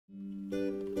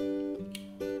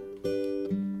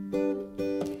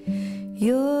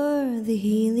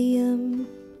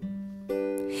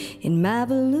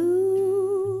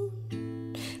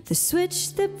the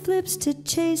switch that flips to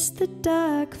chase the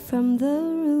dark from the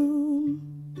room,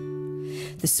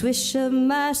 the swish of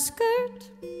my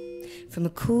skirt from a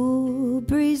cool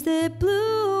breeze that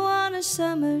blew on a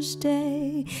summer's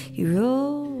day. You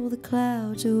roll the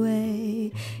clouds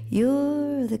away.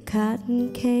 You're the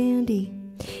cotton candy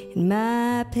in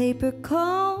my paper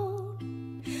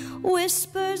cone,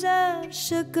 whispers of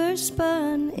sugar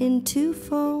spun into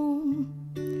foam.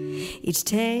 Each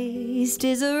taste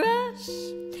is a rush,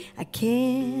 I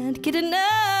can't get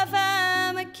enough.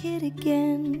 I'm a kid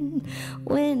again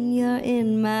when you're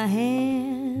in my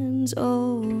hands.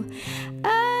 Oh,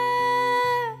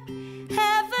 I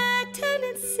have a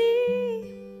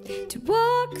tendency to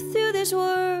walk through this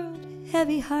world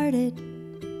heavy-hearted,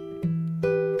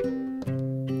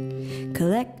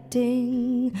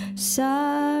 collecting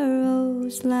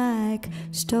sorrows like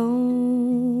stones.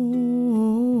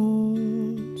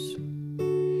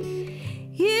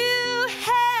 You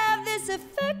have this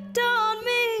effect on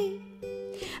me.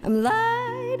 I'm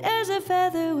light as a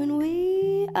feather when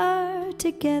we are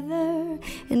together,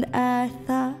 and I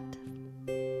thought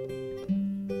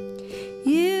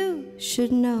you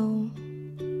should know.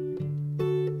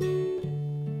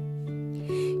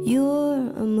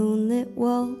 You're a moonlit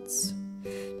waltz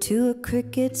to a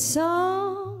cricket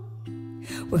song.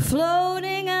 We're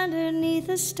floating underneath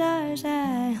the stars,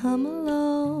 I hum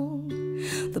along.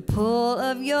 The pull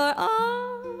of your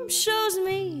arm shows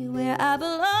me where I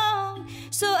belong,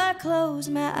 so I close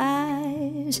my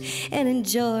eyes and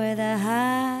enjoy the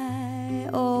high.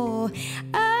 Oh,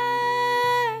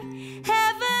 I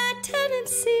have a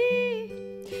tendency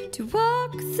to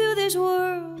walk through this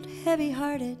world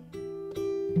heavy-hearted,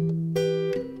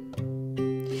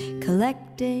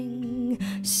 collecting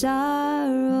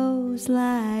sorrows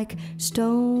like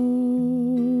stones.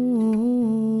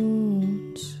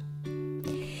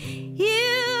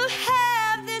 You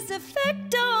have this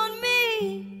effect on me.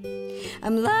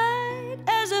 I'm light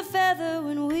as a feather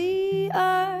when we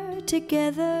are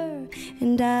together,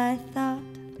 and I thought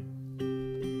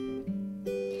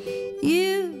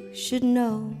you should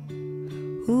know.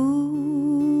 Ooh.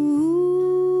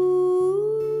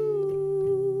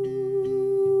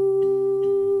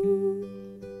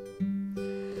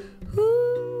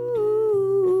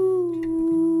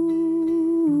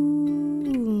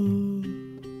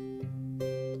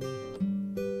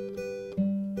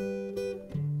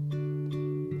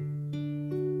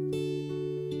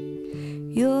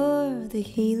 You're the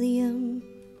helium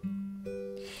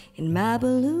in my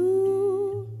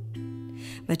balloon.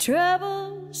 My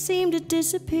troubles seem to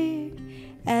disappear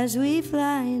as we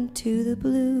fly into the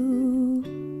blue.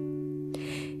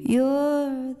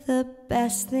 You're the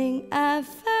best thing I've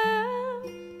found.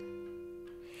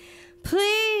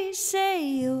 Please say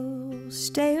you'll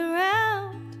stay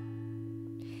around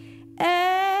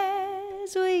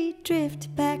as we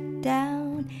drift back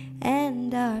down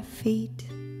and our feet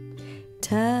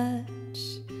touch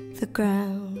the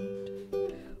ground.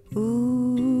 Ooh.